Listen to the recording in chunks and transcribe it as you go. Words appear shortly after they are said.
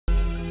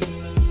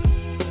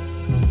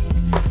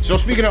So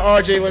speaking of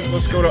RJ,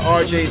 let's go to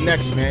RJ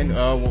next, man.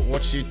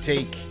 What's your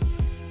take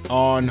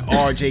on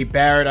RJ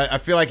Barrett? I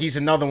feel like he's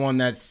another one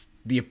that's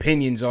the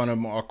opinions on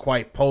him are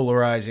quite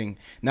polarizing,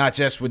 not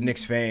just with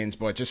Knicks fans,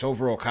 but just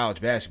overall college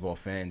basketball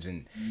fans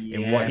and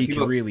what he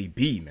can really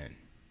be, man.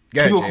 Go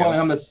ahead, people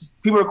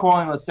are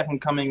calling him the second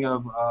coming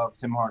of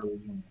Tim Hardaway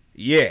Jr.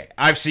 Yeah,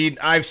 I've seen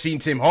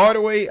Tim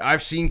Hardaway.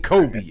 I've seen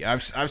Kobe.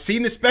 I've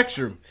seen the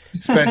spectrum,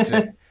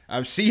 Spencer.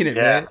 I've seen it,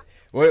 man.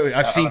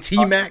 I've seen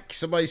T-Mac.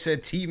 Somebody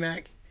said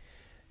T-Mac.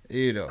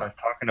 You know, I was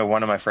talking to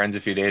one of my friends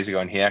a few days ago,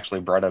 and he actually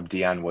brought up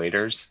Dion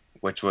Waiters,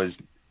 which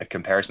was a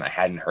comparison I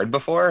hadn't heard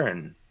before.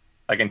 And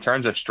like in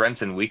terms of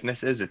strengths and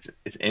weaknesses, it's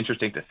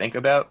interesting to think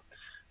about.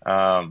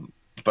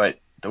 But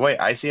the way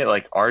I see it,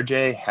 like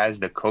RJ has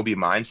the Kobe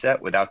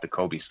mindset without the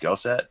Kobe skill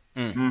set,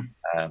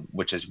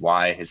 which is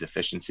why his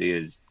efficiency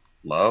is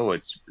low.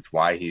 It's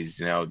why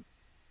he's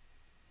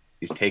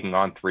taking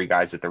on three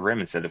guys at the rim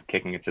instead of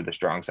kicking it to the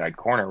strong side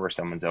corner where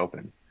someone's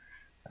open.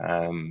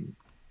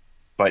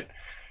 But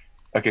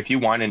like if you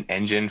want an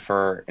engine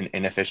for an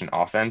inefficient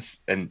offense,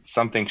 and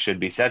something should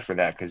be said for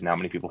that because not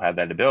many people have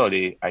that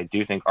ability, I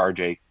do think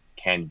RJ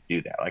can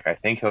do that. Like I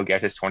think he'll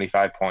get his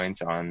 25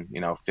 points on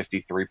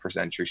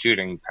 53% true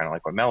shooting, kind of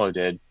like what Melo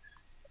did,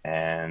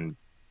 and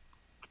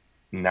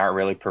not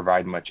really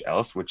provide much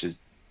else, which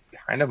is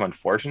kind of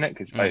unfortunate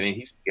because I mean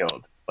he's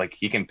skilled. Like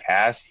he can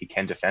pass, he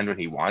can defend when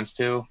he wants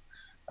to.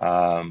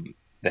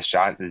 The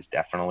shot is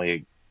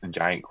definitely a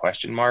giant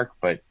question mark,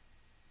 but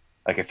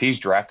like if he's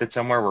drafted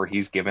somewhere where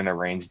he's given the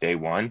reins day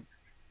one,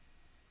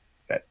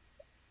 that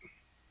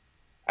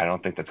I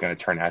don't think that's going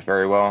to turn out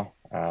very well.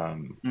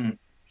 But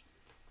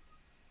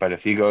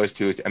if he goes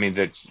to, I mean,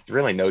 there's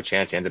really no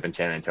chance he ends up in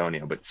San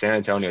Antonio. But San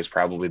Antonio is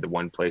probably the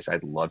one place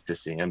I'd love to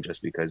see him,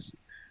 just because,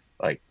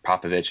 like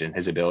Popovich and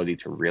his ability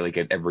to really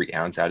get every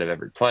ounce out of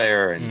every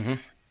player and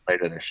play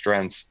to their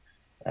strengths.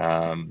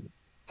 Kind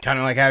of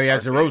like how he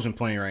has DeRozan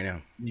playing right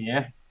now.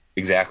 Yeah,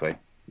 exactly.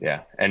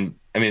 Yeah, and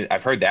I mean,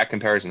 I've heard that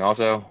comparison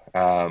also.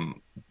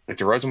 But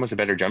DeRozan was a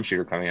better jump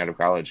shooter coming out of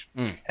college,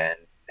 and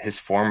his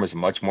form was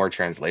much more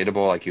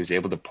translatable. Like he was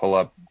able to pull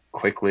up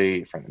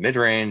quickly from the mid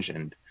range,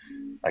 and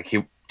like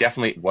he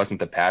definitely wasn't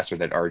the passer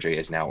that RJ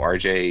is now.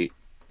 RJ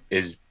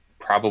is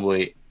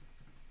probably,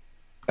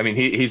 I mean,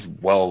 he's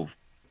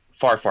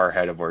far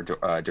ahead of where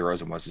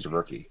DeRozan was as a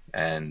rookie.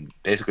 And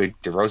basically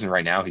DeRozan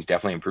right now, he's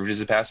definitely improved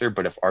as a passer,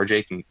 but if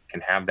RJ can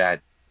have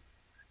that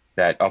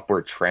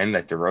upward trend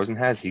that DeRozan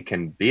has, he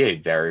can be a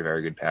very,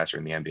 very good passer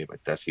in the NBA,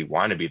 but does he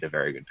want to be the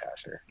very good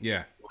passer?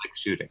 Yeah. He likes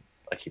shooting.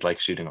 Like he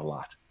likes shooting a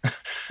lot.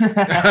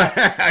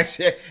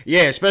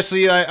 Yeah,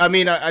 especially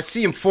I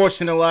see him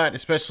forcing a lot,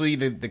 especially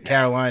the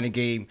Carolina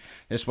game.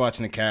 Just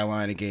watching the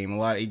Carolina game a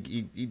lot.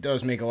 He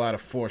does make a lot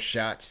of forced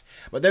shots,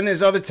 but then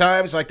there's other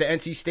times like the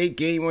NC State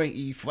game where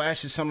he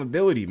flashes some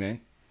ability,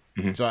 man.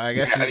 So I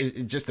guess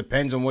it just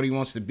depends on what he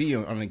wants to be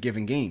on a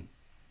given game.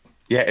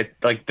 Yeah,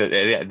 like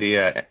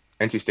the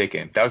NC State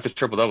game. That was the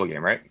triple-double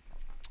game, right?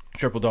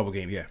 Triple-double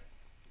game, yeah.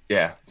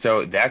 Yeah.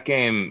 So that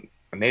game,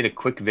 I made a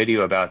quick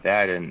video about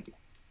that, and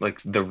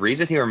like the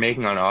reason he was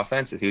making on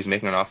offense,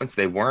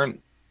 they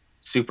weren't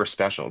super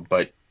special.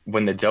 But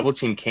when the double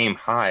team came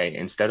high,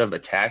 instead of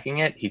attacking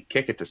it, he'd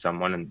kick it to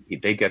someone and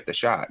they get the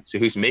shot. So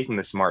he's making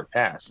the smart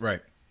pass. Right.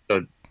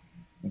 So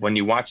when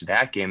you watch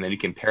that game, then you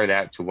compare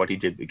that to what he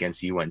did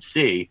against UNC,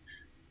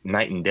 it's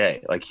night and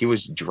day. Like he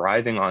was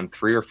driving on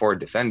 3 or 4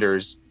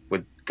 defenders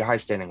with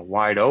guys standing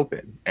wide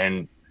open.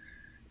 And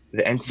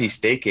the NC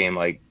State game,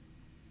 like,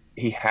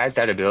 he has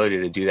that ability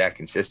to do that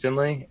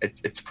consistently.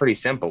 It's pretty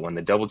simple. When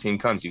the double team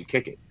comes, you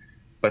kick it.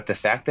 But the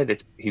fact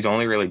that he's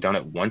only really done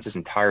it once this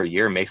entire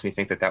year makes me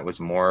think that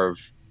was more of,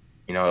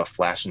 a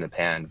flash in the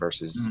pan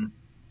versus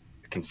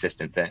a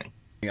consistent thing.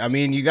 I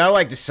mean, you got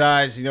like the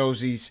size.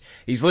 He's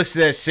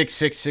listed as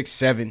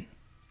 6'6",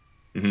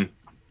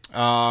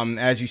 6'7".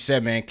 As you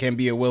said, man, can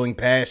be a willing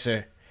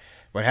passer,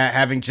 but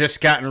having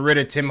just gotten rid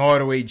of Tim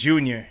Hardaway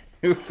Jr.,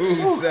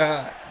 who's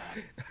I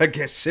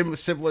guess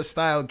similar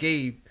style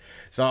game.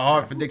 So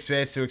hard for Knicks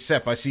fans to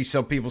accept. I see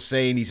some people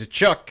saying he's a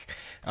Chuck.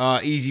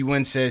 Easy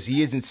Win says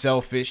he isn't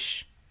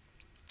selfish.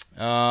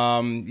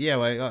 Yeah,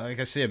 like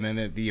I said,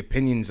 man, the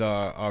opinions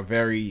are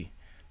very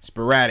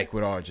sporadic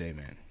with RJ,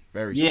 man.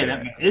 Very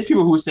sporadic. Yeah, there's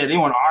people who say they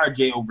want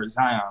RJ over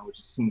Zion,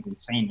 which seems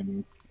insane to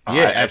me.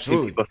 Yeah,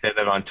 absolutely. People say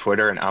that on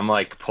Twitter, and I'm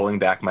like pulling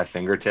back my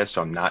fingertips,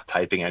 so I'm not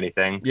typing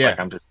anything. Yeah, like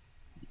I'm just.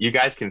 You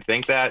guys can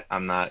think that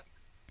I'm not.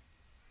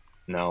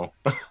 No.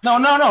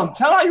 No.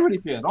 Tell how you really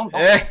feel. Don't you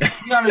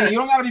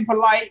don't gotta be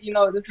polite.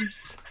 This is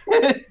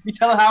you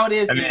tell them how it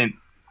is. I mean,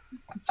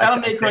 tell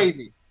them they're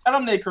crazy. Tell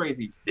them they're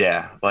crazy.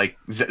 Yeah, like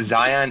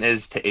Zion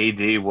is to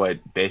AD what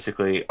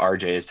basically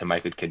RJ is to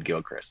Michael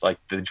Kidd-Gilchrist. Like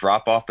the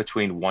drop off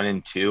between 1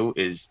 and 2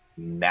 is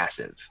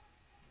massive.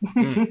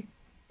 It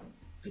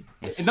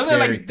doesn't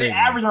like they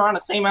average around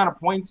the same amount of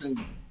points, and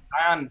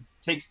Zion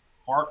takes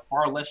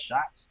far less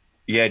shots.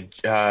 Yeah,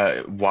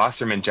 John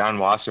Wasserman,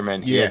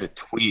 he had a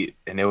tweet,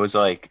 and it was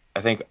like,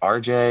 I think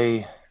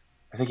RJ,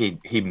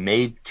 he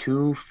made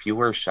 2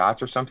 fewer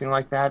shots or something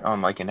like that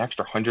on like an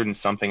extra 100 and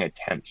something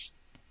attempts.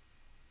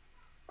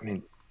 I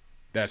mean,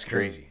 that's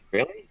crazy.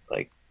 Really?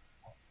 Like,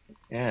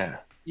 yeah.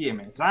 Yeah,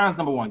 man. Zion's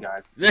number one,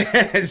 guys.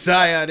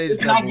 Zion is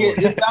number one.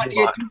 It's not to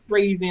get too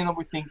crazy and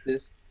overthink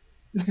this.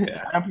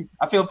 Yeah.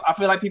 I feel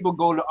like people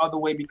go the other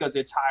way because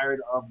they're tired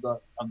of the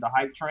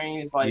hype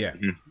train. It's like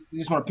you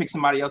just want to pick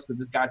somebody else because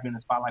this guy's been in the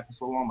spotlight for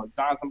so long. But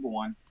Zion's number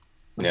one.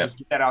 Let's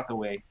get that out the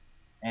way,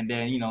 and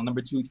then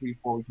number 2, 3,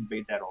 4, we can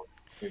debate that all.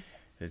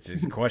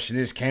 The question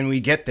is, can we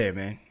get there,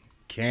 man?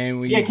 Can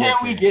we?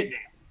 We get there?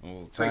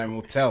 Well, time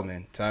will tell,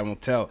 man. Time will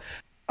tell.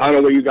 I don't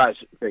know what you guys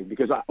think,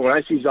 because when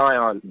I see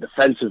Zion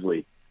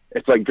defensively,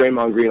 it's like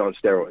Draymond Green on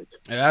steroids.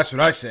 Yeah, that's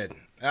what I said.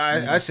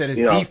 I said his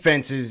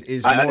defense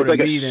is more to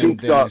me than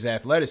his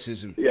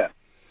athleticism. Yeah.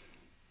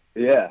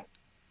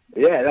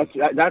 That's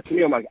to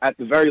me. I'm like, at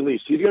the very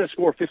least, he's going to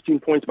score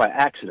 15 points by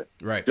accident,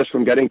 right? Just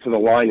from getting to the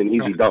line and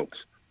easy dunks.